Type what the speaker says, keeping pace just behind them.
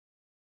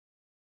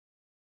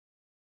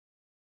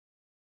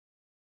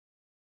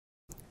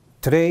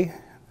Today,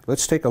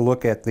 let's take a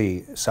look at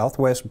the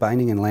Southwest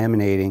Binding and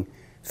Laminating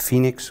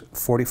Phoenix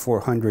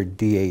 4400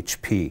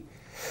 DHP.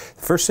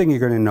 The first thing you're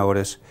going to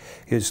notice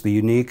is the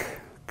unique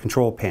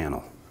control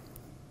panel.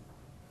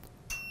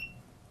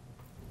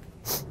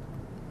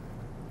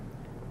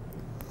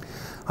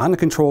 On the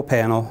control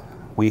panel,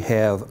 we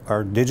have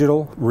our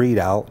digital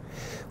readout.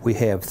 We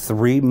have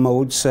 3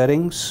 mode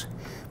settings.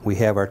 We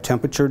have our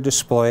temperature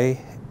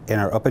display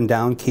and our up and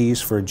down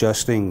keys for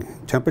adjusting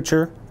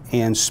temperature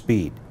and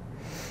speed.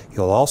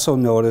 You'll also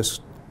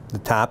notice the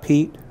top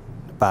heat,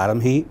 the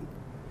bottom heat,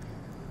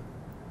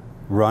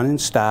 run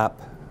and stop,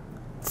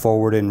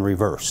 forward and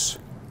reverse.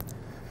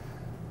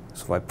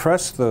 So if I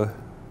press the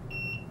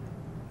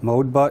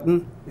mode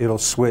button, it'll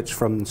switch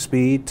from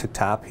speed to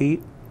top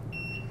heat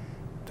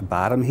to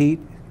bottom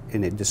heat,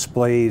 and it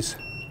displays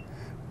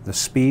the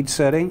speed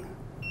setting,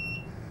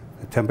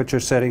 the temperature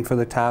setting for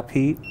the top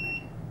heat,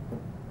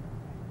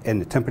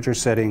 and the temperature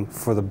setting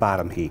for the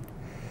bottom heat.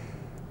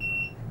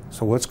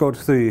 So let's go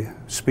to the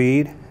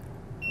speed.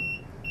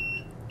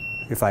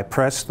 If I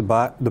press the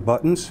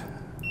buttons,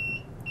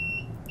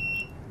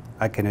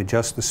 I can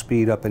adjust the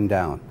speed up and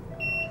down.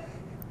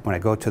 When I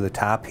go to the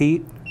top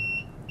heat,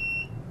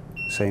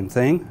 same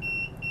thing,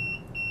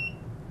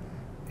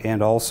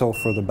 and also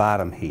for the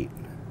bottom heat.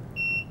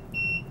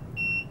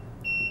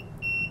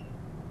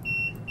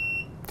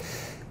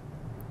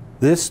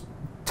 This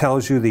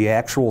tells you the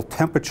actual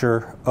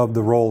temperature of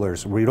the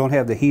rollers. We don't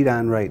have the heat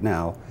on right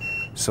now,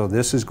 so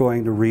this is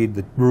going to read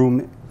the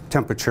room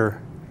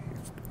temperature,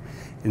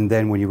 and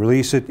then when you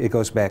release it, it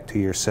goes back to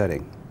your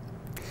setting.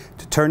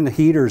 To turn the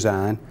heaters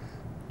on,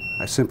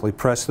 I simply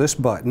press this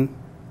button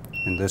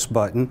and this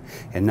button,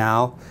 and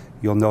now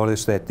you'll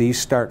notice that these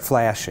start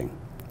flashing.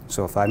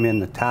 So if I'm in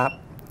the top,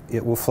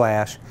 it will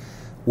flash.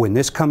 When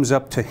this comes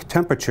up to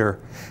temperature,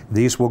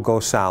 these will go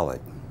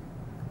solid.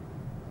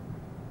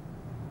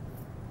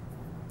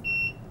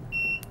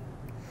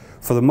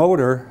 For the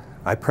motor,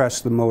 I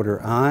press the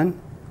motor on,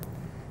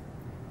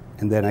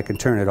 and then I can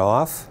turn it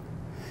off.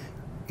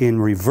 In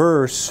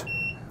reverse,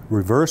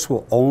 reverse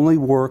will only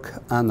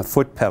work on the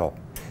foot pedal.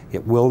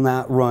 It will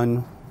not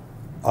run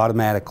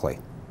automatically.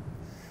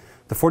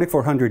 The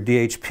 4400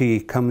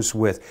 DHP comes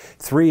with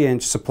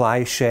 3-inch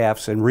supply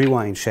shafts and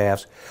rewind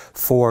shafts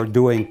for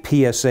doing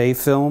PSA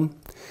film.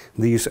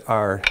 These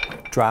are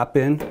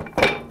drop-in.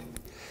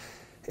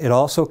 It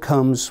also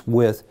comes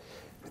with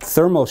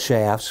thermal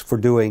shafts for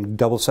doing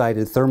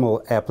double-sided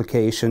thermal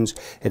applications.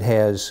 It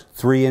has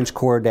 3-inch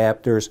core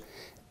adapters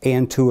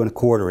and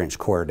 2¼ inch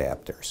core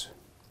adapters.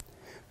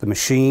 The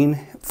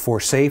machine, for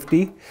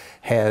safety,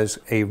 has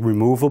a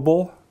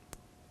removable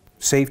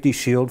safety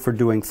shield for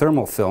doing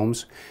thermal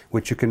films,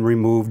 which you can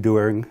remove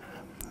during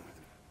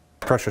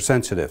pressure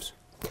sensitives.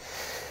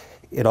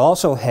 It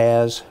also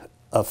has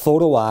a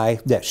photo eye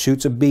that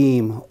shoots a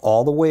beam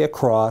all the way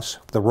across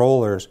the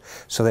rollers,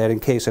 so that in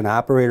case an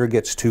operator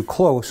gets too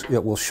close,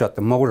 it will shut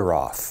the motor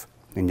off,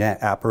 and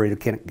that operator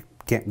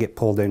can't get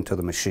pulled into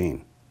the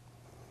machine.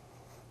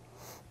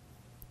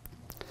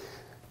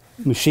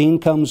 The machine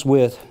comes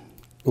with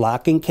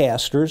locking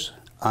casters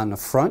on the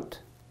front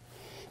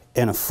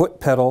and a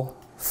foot pedal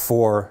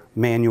for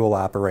manual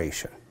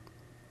operation.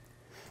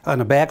 On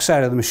the back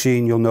side of the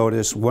machine, you'll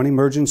notice one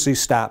emergency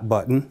stop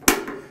button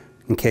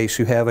in case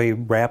you have a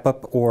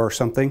wrap-up or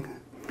something.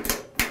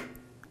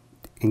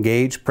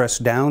 Engage, press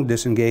down,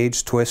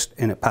 disengage, twist,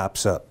 and it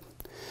pops up.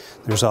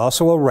 There's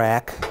also a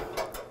rack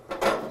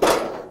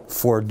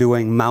for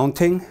doing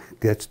mounting.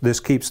 This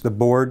keeps the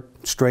board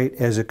straight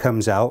as it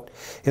comes out.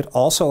 It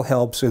also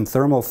helps in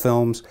thermal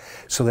films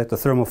so that the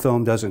thermal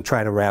film doesn't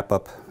try to wrap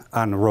up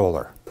on the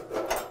roller.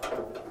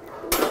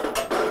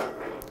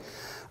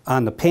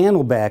 On the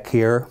panel back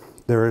here,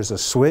 there is a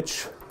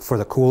switch for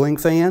the cooling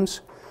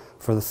fans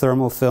for the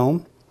thermal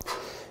film.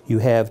 You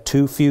have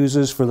 2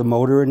 fuses for the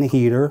motor and the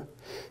heater,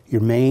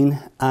 your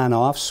main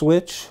on-off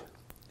switch,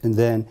 and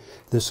then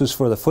this is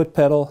for the foot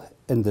pedal,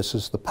 and this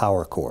is the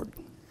power cord.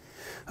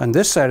 On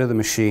this side of the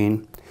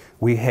machine,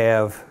 we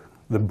have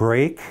the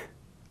brake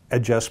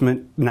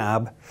adjustment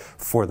knob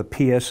for the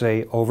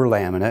PSA over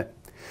laminate.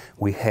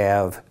 We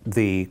have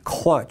the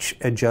clutch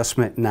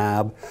adjustment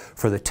knob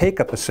for the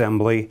take-up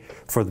assembly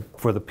for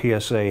the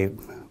PSA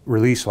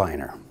release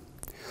liner.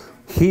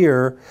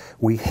 Here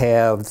we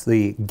have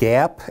the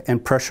gap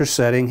and pressure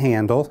setting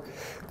handle.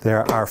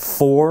 There are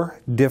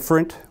 4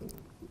 different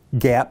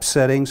gap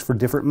settings for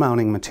different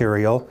mounting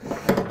material,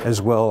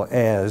 as well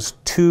as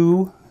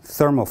 2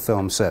 thermal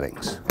film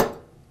settings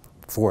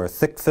for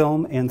thick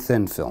film and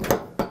thin film.